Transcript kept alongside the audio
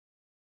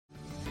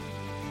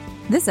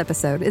This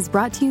episode is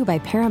brought to you by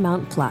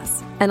Paramount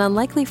Plus. An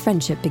unlikely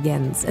friendship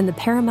begins in the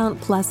Paramount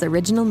Plus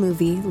original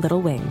movie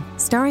Little Wing,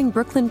 starring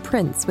Brooklyn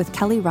Prince with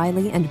Kelly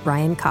Riley and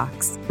Brian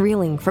Cox.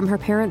 Reeling from her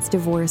parents'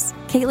 divorce,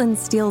 Caitlin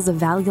steals a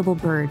valuable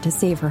bird to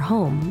save her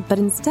home, but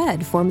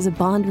instead forms a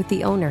bond with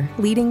the owner,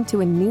 leading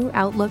to a new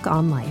outlook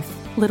on life.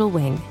 Little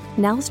Wing,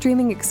 now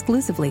streaming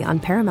exclusively on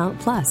Paramount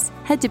Plus.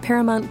 Head to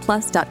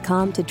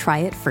ParamountPlus.com to try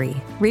it free.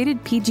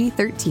 Rated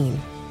PG-13.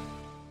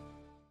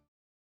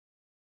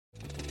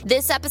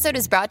 This episode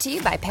is brought to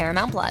you by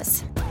Paramount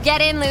Plus.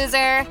 Get in,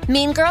 loser!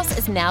 Mean Girls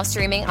is now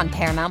streaming on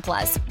Paramount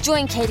Plus.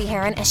 Join Katie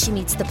Heron as she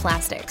meets the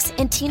plastics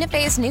in Tina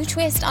Fey's new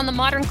twist on the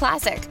modern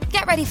classic.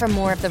 Get ready for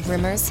more of the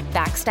rumors,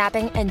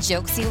 backstabbing, and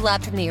jokes you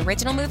loved from the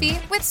original movie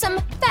with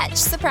some fetch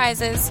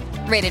surprises.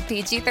 Rated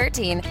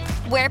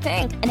PG-13. Wear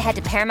pink and head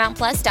to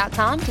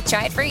ParamountPlus.com to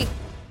try it free.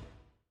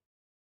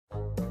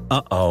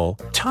 Uh-oh.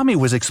 Tommy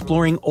was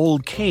exploring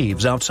old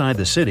caves outside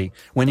the city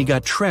when he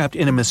got trapped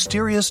in a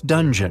mysterious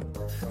dungeon.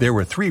 There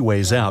were 3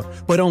 ways out,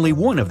 but only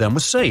one of them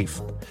was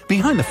safe.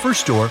 Behind the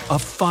first door, a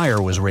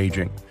fire was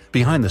raging.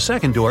 Behind the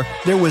second door,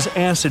 there was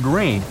acid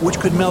rain, which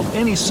could melt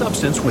any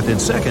substance within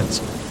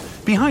seconds.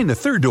 Behind the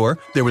third door,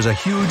 there was a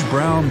huge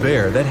brown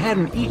bear that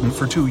hadn't eaten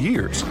for 2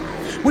 years.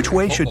 Which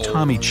way should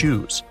Tommy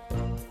choose?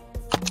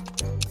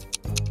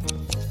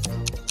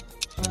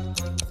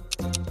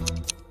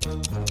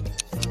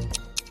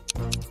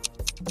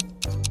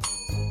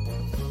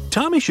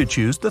 Tommy should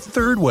choose the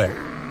third way.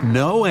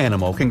 No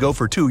animal can go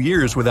for 2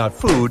 years without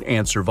food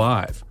and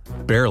survive.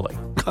 Barely.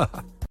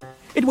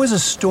 It was a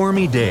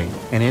stormy day,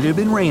 and it had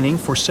been raining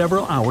for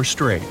several hours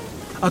straight.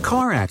 A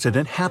car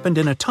accident happened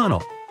in a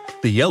tunnel.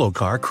 The yellow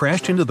car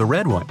crashed into the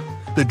red one.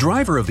 The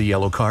driver of the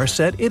yellow car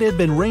said it had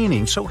been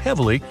raining so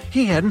heavily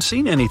he hadn't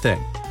seen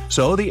anything.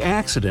 So the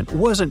accident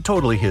wasn't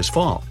totally his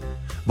fault.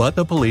 But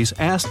the police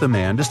asked the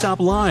man to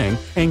stop lying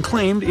and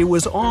claimed it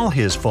was all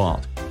his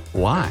fault.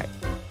 Why?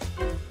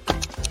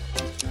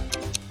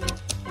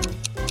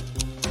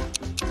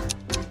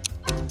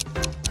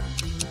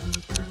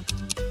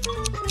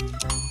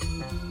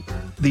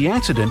 The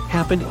accident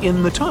happened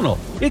in the tunnel.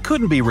 It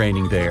couldn't be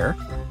raining there.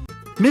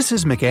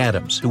 Mrs.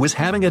 McAdams, who was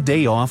having a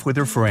day off with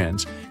her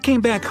friends, came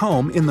back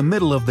home in the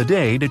middle of the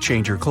day to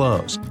change her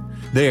clothes.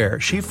 There,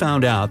 she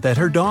found out that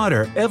her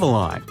daughter,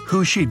 Eveline,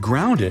 who she'd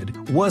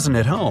grounded, wasn't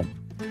at home.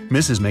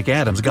 Mrs.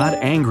 McAdams got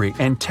angry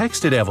and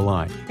texted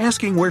Eveline,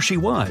 asking where she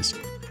was.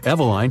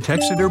 Eveline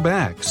texted her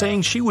back,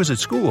 saying she was at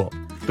school.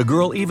 The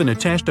girl even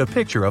attached a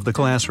picture of the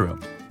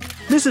classroom.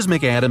 Mrs.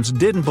 McAdams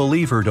didn't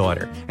believe her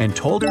daughter and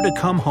told her to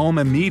come home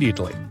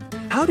immediately.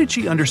 How did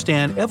she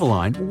understand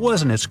Eveline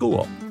wasn't at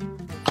school?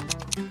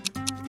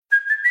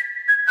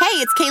 Hey,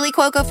 it's Kaylee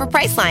Cuoco for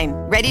Priceline.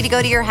 Ready to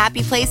go to your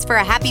happy place for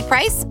a happy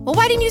price? Well,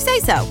 why didn't you say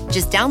so?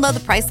 Just download the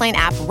Priceline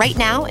app right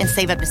now and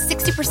save up to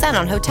 60%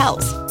 on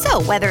hotels.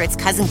 So whether it's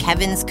Cousin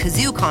Kevin's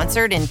Kazoo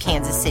Concert in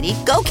Kansas City,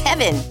 go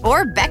Kevin,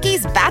 or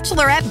Becky's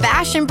Bachelorette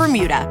Bash in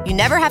Bermuda, you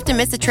never have to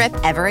miss a trip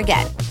ever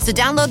again. So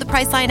download the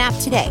Priceline app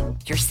today.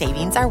 Your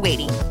savings are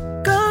waiting.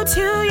 Go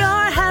to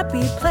your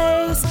happy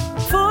place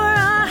for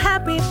a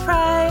happy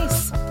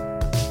price.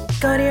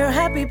 Go to your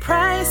happy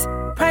price,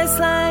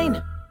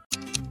 Priceline.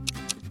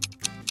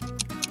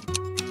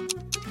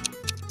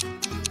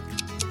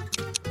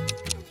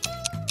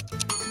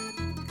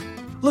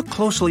 Look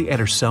closely at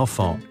her cell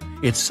phone.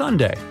 It's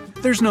Sunday.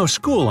 There's no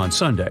school on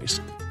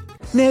Sundays.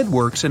 Ned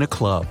works in a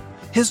club.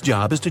 His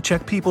job is to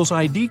check people's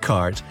ID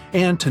cards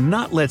and to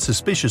not let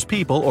suspicious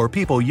people or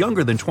people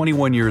younger than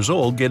 21 years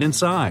old get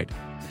inside.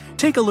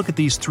 Take a look at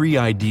these 3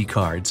 ID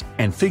cards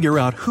and figure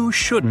out who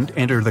shouldn't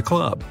enter the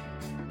club.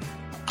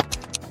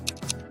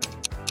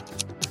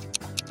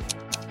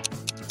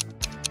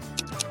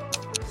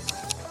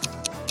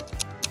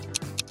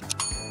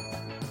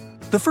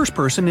 The first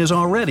person is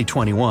already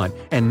 21,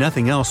 and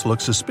nothing else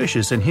looks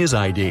suspicious in his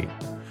ID.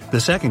 The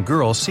second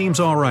girl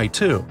seems alright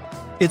too.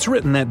 It's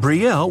written that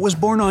Brielle was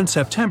born on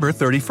September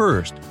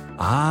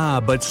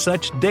 31st. But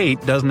such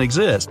date doesn't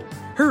exist.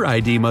 Her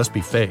ID must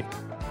be fake.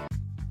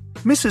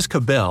 Mrs.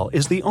 Cabell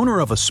is the owner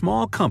of a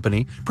small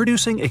company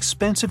producing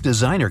expensive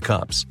designer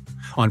cups.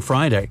 On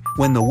Friday,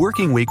 when the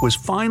working week was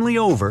finally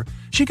over,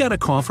 she got a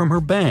call from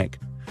her bank.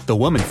 The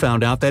woman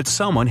found out that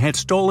someone had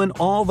stolen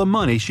all the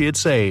money she had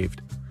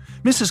saved.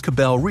 Mrs.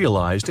 Cabell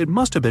realized it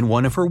must have been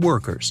one of her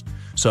workers,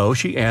 so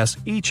she asked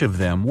each of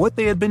them what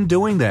they had been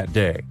doing that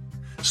day.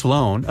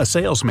 Sloan, a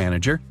sales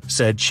manager,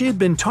 said she had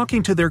been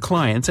talking to their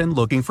clients and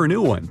looking for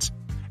new ones.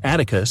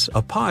 Atticus,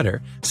 a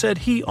potter, said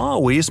he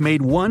always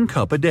made 1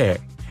 cup a day,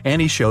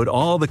 and he showed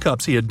all the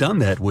cups he had done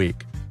that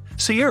week.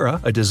 Sierra,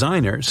 a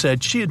designer,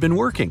 said she had been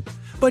working,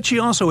 but she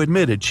also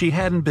admitted she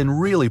hadn't been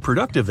really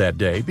productive that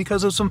day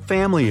because of some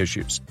family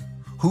issues.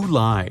 Who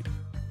lied?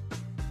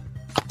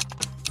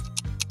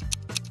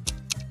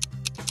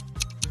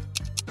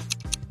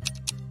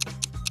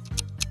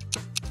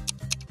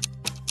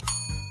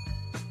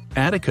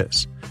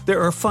 Atticus.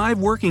 There are 5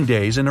 working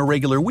days in a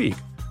regular week.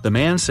 The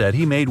man said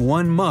he made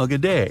 1 mug a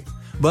day,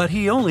 but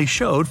he only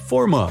showed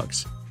 4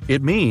 mugs.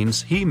 It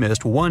means he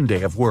missed 1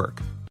 day of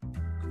work.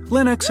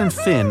 Lennox and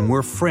Finn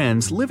were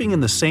friends living in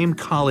the same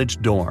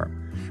college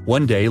dorm.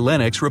 One day,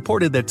 Lennox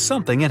reported that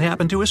something had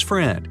happened to his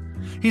friend.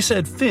 He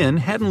said Finn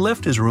hadn't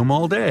left his room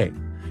all day.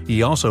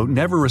 He also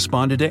never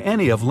responded to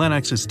any of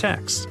Lennox's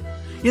texts.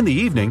 In the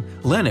evening,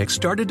 Lennox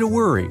started to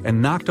worry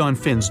and knocked on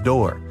Finn's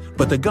door,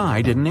 but the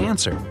guy didn't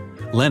answer.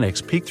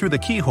 Lennox peeked through the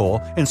keyhole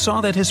and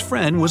saw that his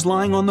friend was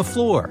lying on the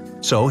floor,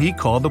 so he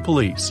called the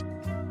police.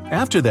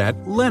 After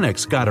that,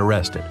 Lennox got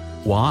arrested.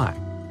 Why?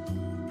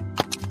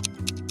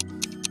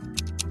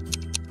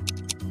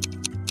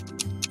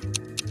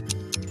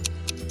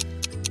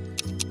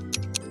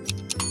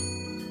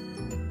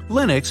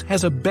 Lennox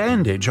has a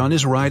bandage on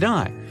his right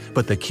eye,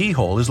 but the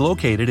keyhole is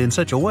located in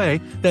such a way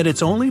that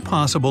it's only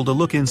possible to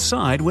look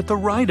inside with the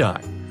right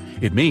eye.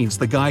 It means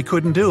the guy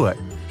couldn't do it.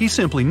 He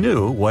simply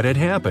knew what had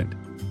happened.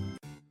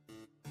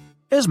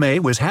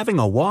 Esme was having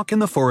a walk in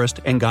the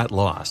forest and got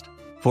lost.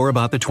 For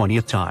about the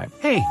 20th time.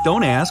 Hey,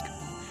 don't ask.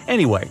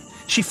 Anyway,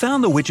 she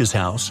found the witch's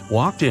house,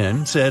 walked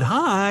in, said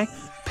hi,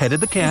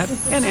 petted the cat,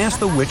 and asked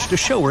the witch to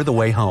show her the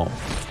way home.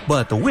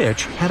 But the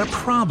witch had a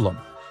problem.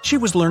 She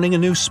was learning a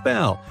new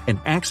spell and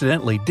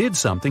accidentally did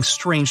something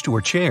strange to her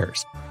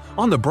chairs.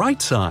 On the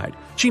bright side,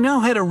 she now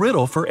had a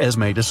riddle for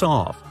Esme to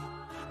solve.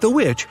 The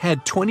witch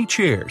had 20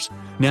 chairs.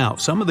 Now,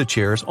 some of the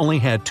chairs only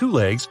had 2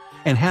 legs,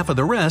 and half of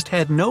the rest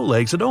had no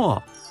legs at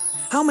all.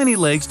 How many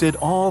legs did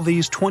all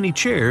these 20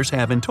 chairs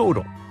have in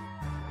total?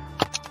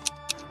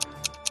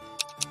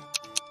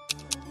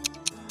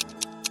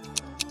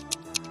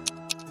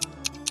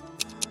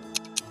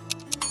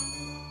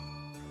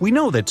 We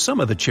know that some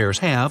of the chairs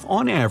have,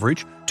 on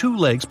average, 2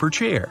 legs per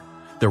chair.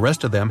 The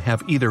rest of them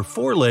have either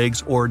 4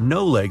 legs or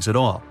no legs at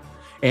all.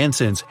 And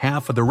since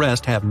half of the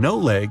rest have no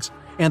legs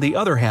and the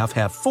other half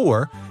have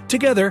 4,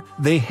 together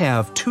they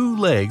have 2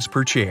 legs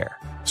per chair.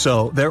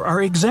 So there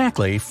are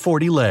exactly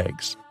 40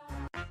 legs.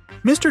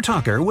 Mr.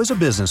 Tucker was a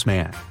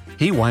businessman.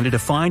 He wanted to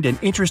find an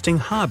interesting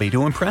hobby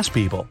to impress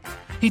people.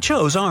 He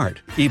chose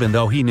art, even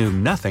though he knew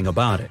nothing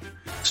about it.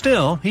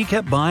 Still, he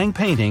kept buying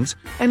paintings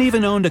and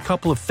even owned a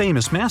couple of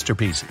famous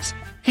masterpieces.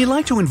 He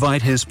liked to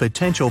invite his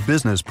potential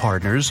business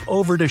partners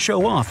over to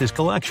show off his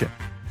collection.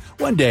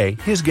 One day,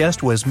 his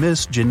guest was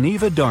Miss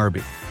Geneva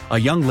Darby, a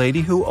young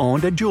lady who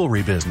owned a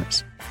jewelry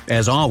business.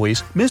 As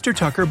always, Mr.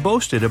 Tucker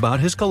boasted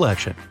about his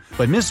collection,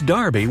 but Miss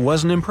Darby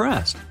wasn't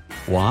impressed.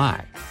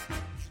 Why?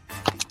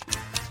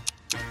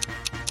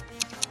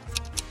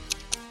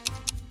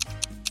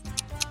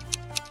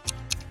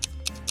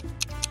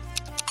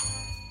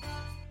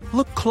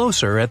 Look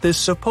closer at this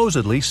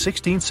supposedly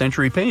 16th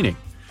century painting.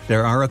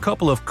 There are a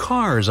couple of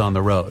cars on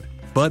the road,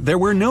 but there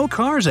were no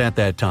cars at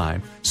that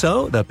time,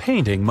 so the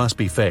painting must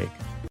be fake.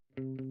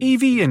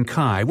 Evie and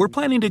Kai were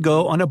planning to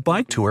go on a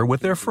bike tour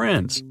with their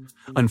friends.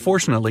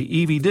 Unfortunately,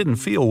 Evie didn't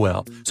feel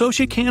well, so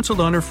she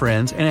canceled on her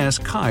friends and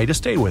asked Kai to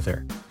stay with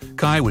her.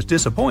 Kai was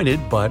disappointed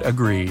but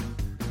agreed.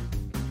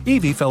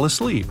 Evie fell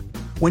asleep.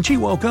 When she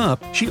woke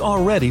up, she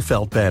already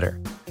felt better.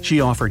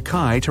 She offered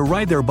Kai to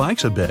ride their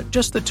bikes a bit,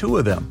 just the two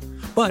of them.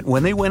 But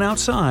when they went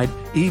outside,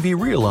 Evie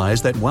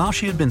realized that while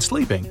she had been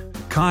sleeping,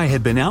 Kai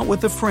had been out with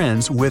the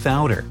friends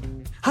without her.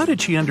 How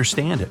did she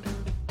understand it?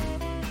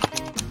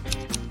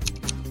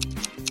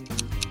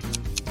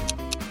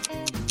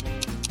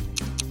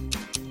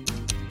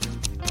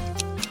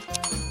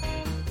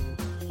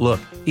 Look,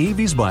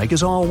 Evie's bike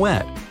is all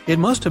wet. It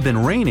must have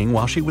been raining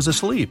while she was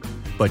asleep.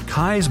 But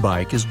Kai's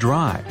bike is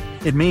dry.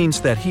 It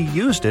means that he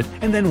used it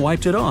and then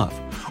wiped it off.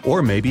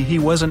 Or maybe he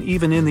wasn't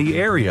even in the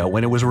area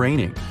when it was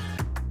raining.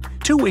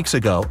 2 weeks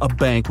ago, a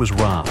bank was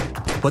robbed,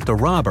 but the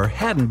robber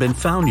hadn't been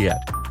found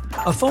yet.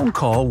 A phone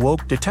call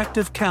woke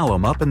Detective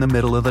Callum up in the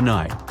middle of the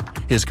night.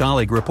 His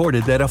colleague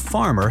reported that a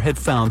farmer had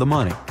found the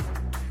money.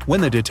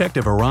 When the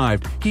detective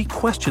arrived, he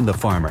questioned the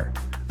farmer.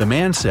 The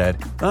man said,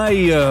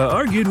 I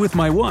argued with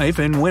my wife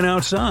and went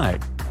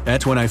outside.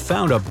 That's when I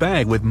found a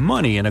bag with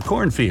money in a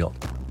cornfield.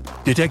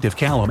 Detective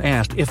Callum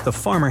asked if the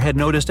farmer had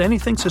noticed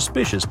anything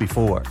suspicious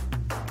before.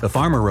 The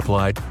farmer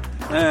replied,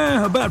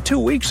 about 2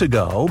 weeks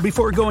ago,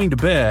 before going to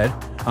bed,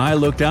 I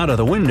looked out of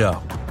the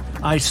window.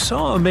 I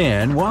saw a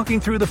man walking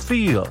through the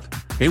field.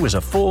 It was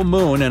a full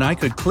moon and I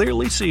could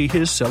clearly see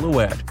his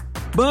silhouette.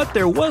 But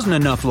there wasn't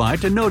enough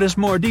light to notice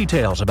more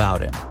details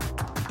about him.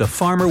 The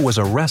farmer was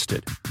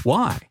arrested.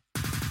 Why?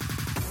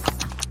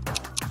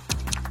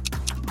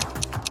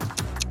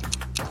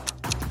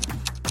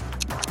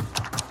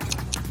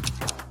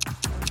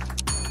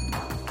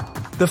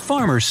 The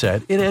farmer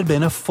said it had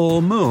been a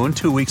full moon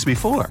 2 weeks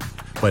before.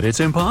 But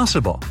it's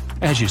impossible.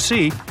 As you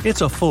see,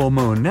 it's a full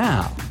moon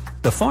now.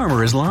 The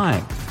farmer is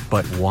lying.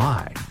 But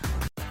why?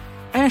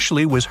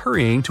 Ashley was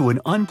hurrying to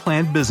an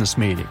unplanned business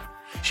meeting.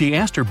 She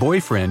asked her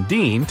boyfriend,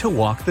 Dean, to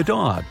walk the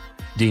dog.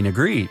 Dean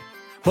agreed.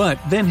 But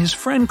then his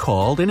friend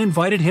called and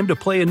invited him to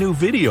play a new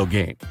video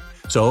game.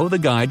 So the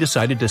guy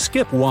decided to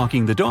skip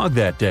walking the dog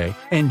that day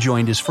and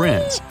joined his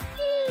friends.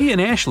 He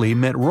and Ashley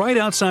met right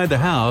outside the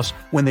house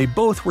when they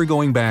both were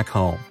going back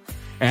home.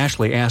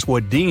 Ashley asked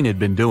what Dean had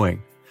been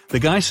doing. The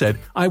guy said,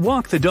 I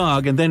walked the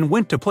dog and then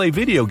went to play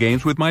video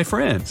games with my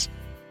friends.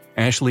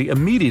 Ashley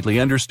immediately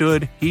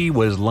understood he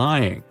was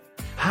lying.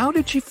 How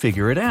did she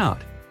figure it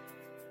out?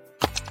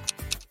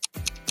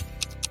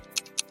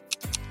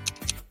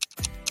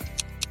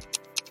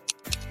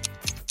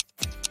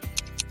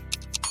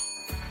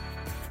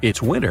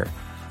 It's winter.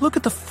 Look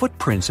at the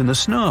footprints in the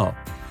snow.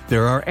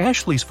 There are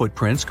Ashley's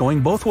footprints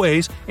going both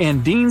ways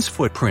and Dean's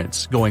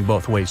footprints going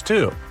both ways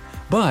too.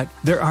 But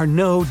there are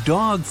no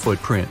dog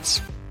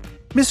footprints.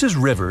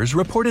 Mrs. Rivers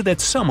reported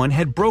that someone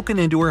had broken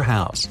into her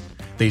house.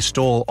 They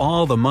stole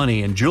all the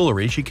money and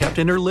jewelry she kept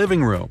in her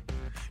living room.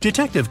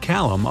 Detective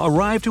Callum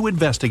arrived to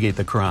investigate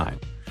the crime.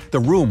 The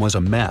room was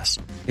a mess.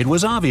 It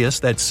was obvious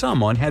that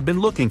someone had been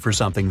looking for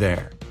something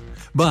there.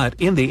 But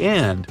in the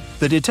end,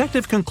 the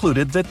detective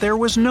concluded that there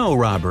was no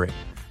robbery.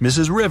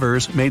 Mrs.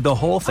 Rivers made the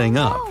whole thing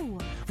up.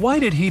 Why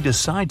did he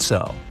decide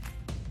so?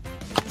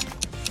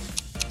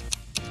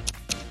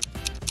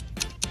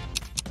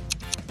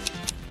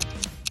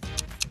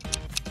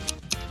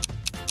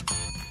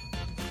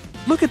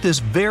 Look at this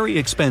very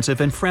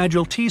expensive and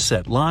fragile tea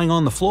set lying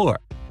on the floor.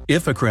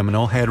 If a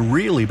criminal had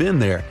really been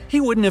there,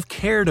 he wouldn't have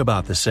cared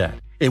about the set.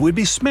 It would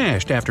be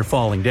smashed after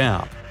falling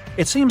down.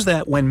 It seems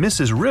that when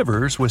Mrs.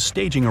 Rivers was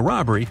staging a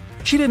robbery,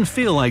 she didn't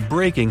feel like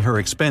breaking her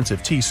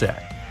expensive tea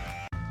set.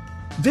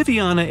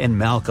 Viviana and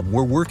Malcolm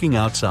were working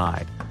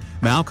outside.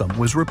 Malcolm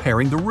was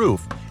repairing the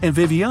roof, and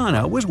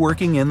Viviana was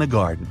working in the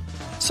garden.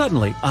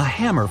 Suddenly, a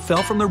hammer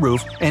fell from the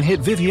roof and hit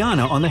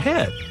Viviana on the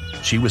head.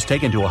 She was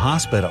taken to a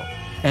hospital,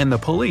 and the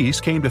police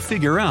came to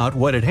figure out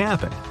what had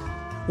happened.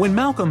 When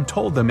Malcolm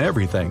told them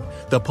everything,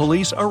 the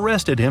police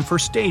arrested him for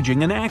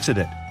staging an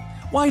accident.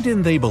 Why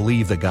didn't they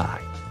believe the guy?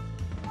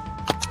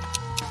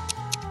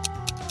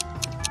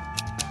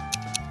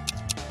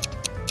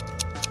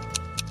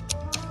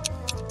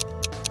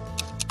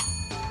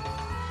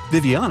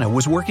 Viviana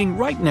was working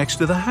right next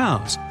to the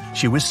house.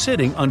 She was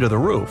sitting under the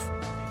roof.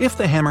 If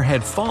the hammer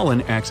had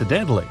fallen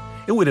accidentally,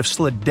 it would have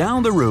slid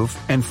down the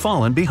roof and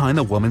fallen behind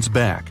the woman's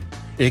back.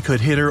 It could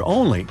hit her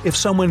only if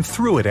someone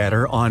threw it at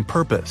her on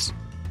purpose.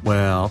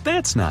 Well,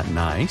 that's not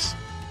nice.